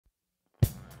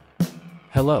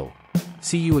Hello.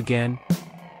 See you again.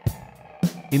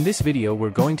 In this video we're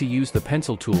going to use the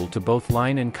pencil tool to both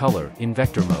line and color in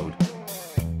vector mode.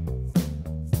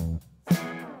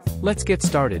 Let's get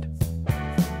started.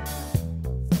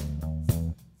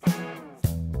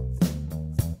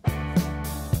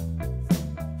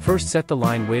 First, set the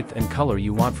line width and color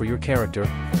you want for your character,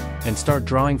 and start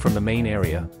drawing from the main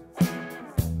area.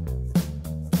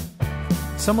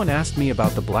 Someone asked me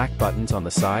about the black buttons on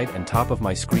the side and top of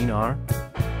my screen are.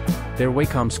 They're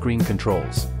Wacom screen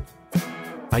controls.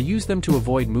 I use them to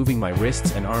avoid moving my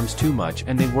wrists and arms too much,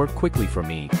 and they work quickly for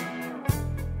me.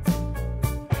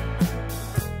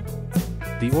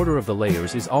 The order of the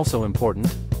layers is also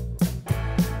important.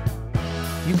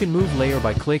 You can move layer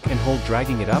by click and hold,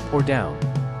 dragging it up or down.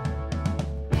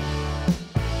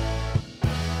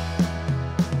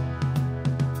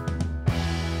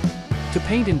 To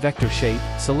paint in vector shape,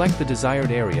 select the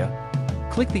desired area,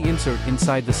 click the Insert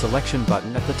inside the Selection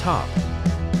button at the top,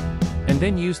 and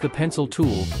then use the Pencil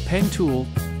tool, Pen tool,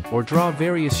 or draw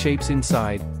various shapes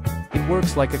inside. It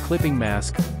works like a clipping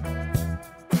mask.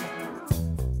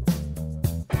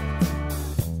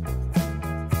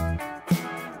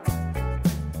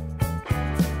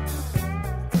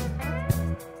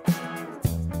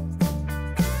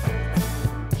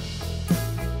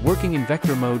 Working in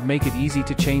vector mode make it easy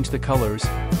to change the colors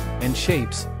and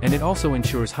shapes, and it also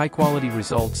ensures high-quality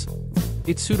results.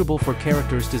 It's suitable for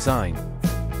characters' design.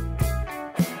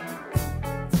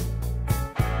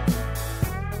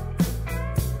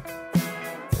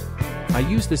 I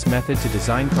use this method to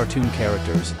design cartoon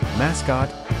characters,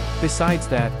 mascot. Besides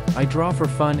that, I draw for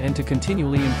fun and to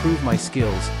continually improve my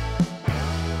skills.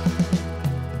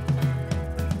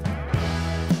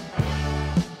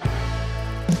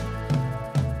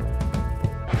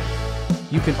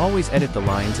 You can always edit the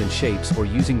lines and shapes or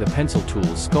using the pencil tool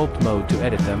sculpt mode to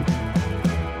edit them.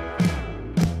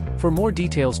 For more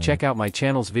details, check out my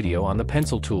channel's video on the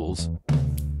pencil tools.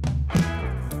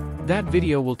 That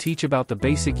video will teach about the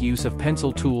basic use of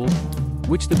pencil tool,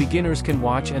 which the beginners can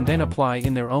watch and then apply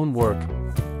in their own work.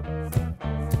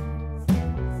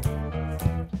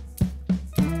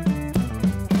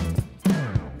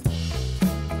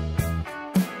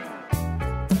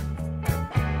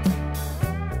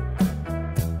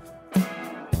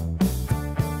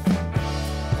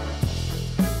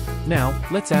 Now,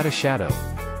 let's add a shadow.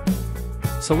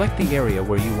 Select the area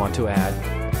where you want to add.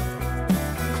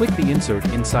 Click the Insert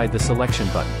inside the Selection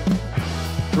button.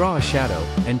 Draw a shadow,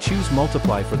 and choose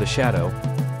Multiply for the shadow,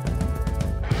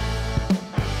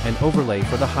 and Overlay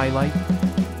for the highlight.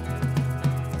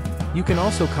 You can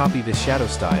also copy this shadow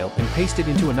style and paste it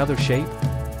into another shape.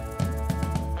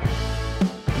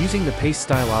 Using the Paste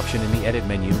Style option in the Edit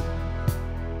menu,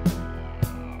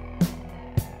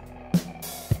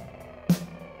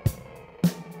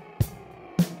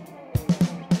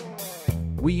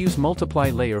 we use Multiply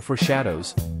Layer for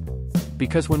shadows,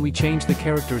 because when we change the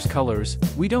character's colors,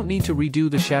 we don't need to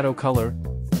redo the shadow color.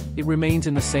 It remains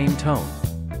in the same tone.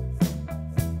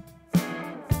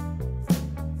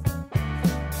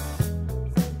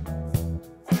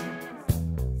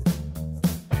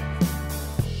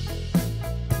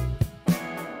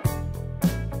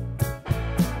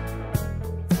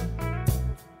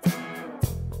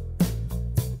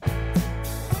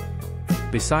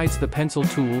 Besides the pencil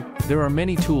tool, there are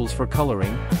many tools for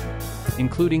coloring,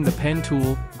 including the pen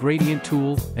tool, gradient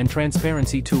tool, and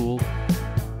transparency tool.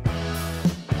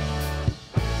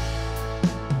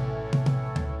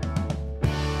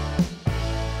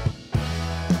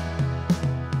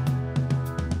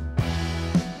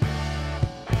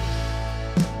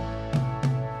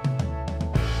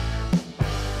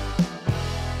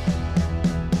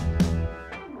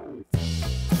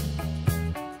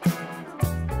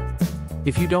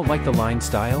 If you don't like the line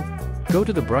style, go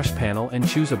to the brush panel and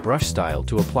choose a brush style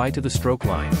to apply to the stroke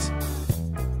lines.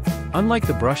 Unlike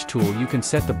the brush tool, you can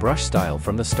set the brush style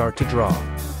from the start to draw.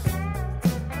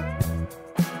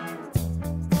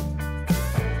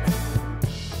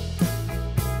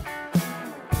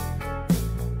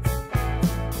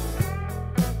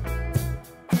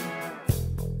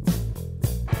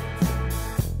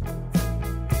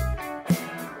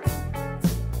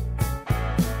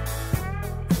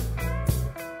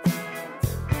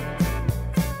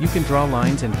 You can draw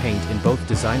lines and paint in both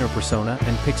Designer Persona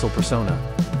and Pixel Persona.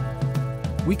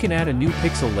 We can add a new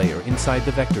pixel layer inside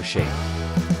the vector shape.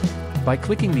 By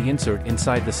clicking the Insert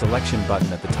inside the Selection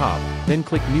button at the top, then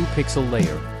click New Pixel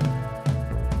Layer.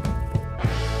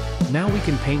 Now we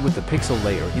can paint with the pixel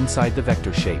layer inside the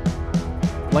vector shape,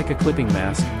 like a clipping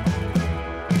mask.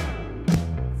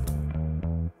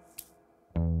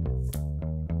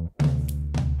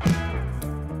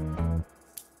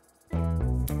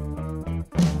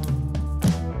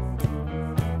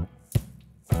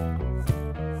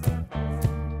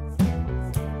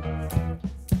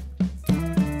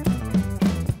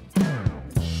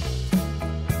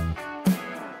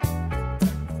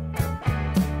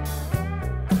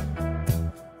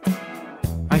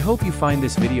 hope you find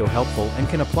this video helpful and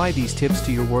can apply these tips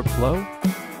to your workflow.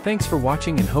 Thanks for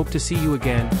watching and hope to see you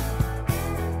again.